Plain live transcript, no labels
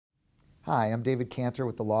Hi, I'm David Cantor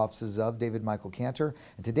with the Law Offices of David Michael Cantor,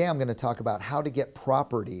 and today I'm going to talk about how to get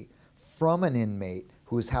property from an inmate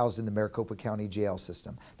who is housed in the Maricopa County jail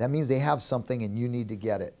system. That means they have something and you need to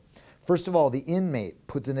get it. First of all, the inmate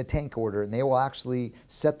puts in a tank order and they will actually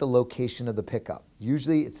set the location of the pickup.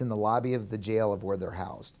 Usually it's in the lobby of the jail of where they're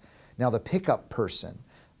housed. Now the pickup person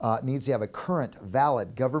needs to have a current,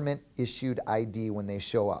 valid, government-issued ID when they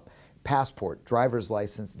show up. Passport, driver's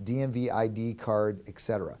license, DMV ID card,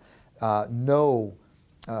 etc. No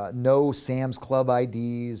Sam's Club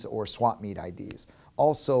IDs or swap meet IDs.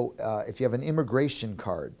 Also, if you have an immigration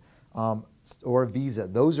card or a visa,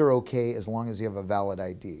 those are okay as long as you have a valid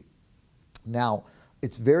ID. Now,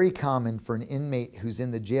 it's very common for an inmate who's in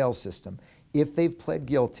the jail system, if they've pled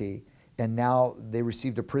guilty and now they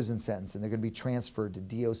received a prison sentence and they're going to be transferred to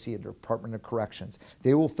DOC, the Department of Corrections,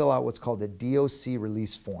 they will fill out what's called a DOC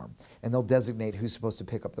release form, and they'll designate who's supposed to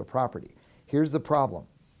pick up their property. Here's the problem.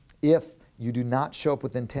 If you do not show up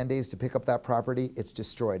within 10 days to pick up that property, it's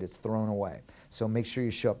destroyed, it's thrown away. So make sure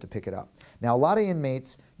you show up to pick it up. Now, a lot of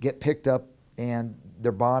inmates get picked up and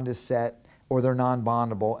their bond is set or they're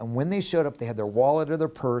non-bondable, and when they showed up, they had their wallet or their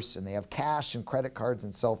purse, and they have cash and credit cards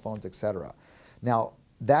and cell phones, etc. Now,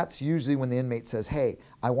 that's usually when the inmate says, hey,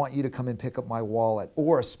 I want you to come and pick up my wallet.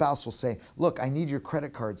 Or a spouse will say, look, I need your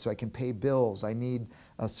credit card so I can pay bills. I need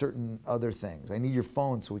certain other things. I need your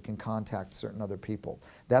phone so we can contact certain other people.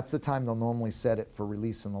 That's the time they'll normally set it for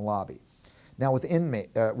release in the lobby. Now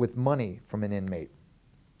with money from an inmate,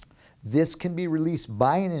 this can be released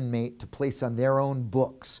by an inmate to place on their own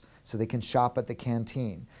books so they can shop at the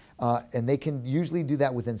canteen. And they can usually do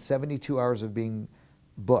that within 72 hours of being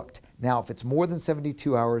booked. Now, if it's more than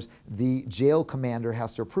 72 hours, the jail commander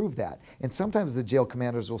has to approve that. And sometimes the jail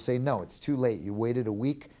commanders will say, no, it's too late. You waited a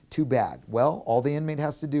week, too bad. Well, all the inmate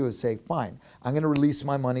has to do is say, fine, I'm going to release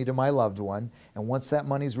my money to my loved one. And once that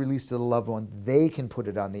money is released to the loved one, they can put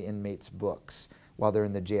it on the inmate's books while they're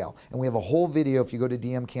in the jail. And we have a whole video, if you go to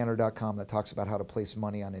dmcantor.com, that talks about how to place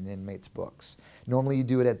money on an inmate's books. Normally you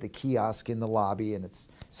do it at the kiosk in the lobby, and it's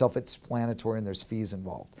self-explanatory and there's fees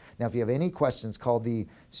involved. Now, if you have any questions, call the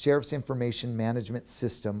Sheriff's Information Management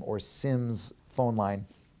System, or SIMS, phone line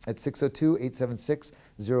at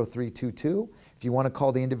 602-876-0322. If you want to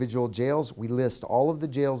call the individual jails, we list all of the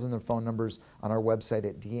jails and their phone numbers on our website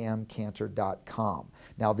at dmcantor.com.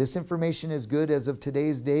 Now, this information is good as of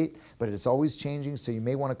today's date, but it's always changing, so you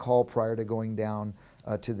may want to call prior to going down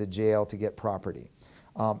to the jail to get property.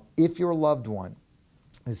 If your loved one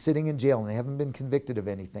is sitting in jail and they haven't been convicted of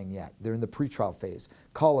anything yet, they're in the pretrial phase,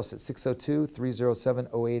 call us at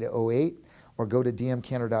 602-307-0808 or go to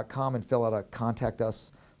dmcantor.com and fill out a Contact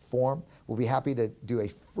Us form. We'll be happy to do a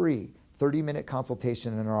free 30-minute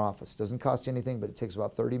consultation in our office. Doesn't cost you anything, but it takes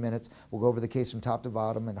about 30 minutes. We'll go over the case from top to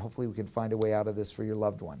bottom, and hopefully we can find a way out of this for your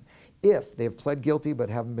loved one. If they have pled guilty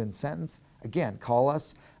but haven't been sentenced, again, call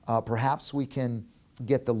us. Perhaps we can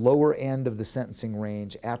get the lower end of the sentencing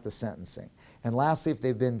range at the sentencing. And lastly, if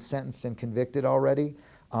they've been sentenced and convicted already,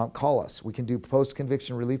 call us. We can do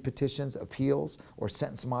post-conviction relief petitions, appeals, or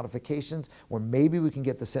sentence modifications, where maybe we can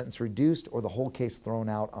get the sentence reduced or the whole case thrown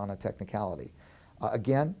out on a technicality.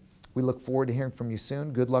 Again, we look forward to hearing from you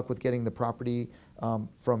soon. Good luck with getting the property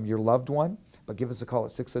from your loved one, but give us a call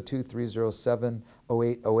at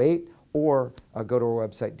 602-307-0808 or go to our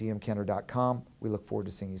website, dmcantor.com. We look forward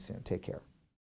to seeing you soon. Take care.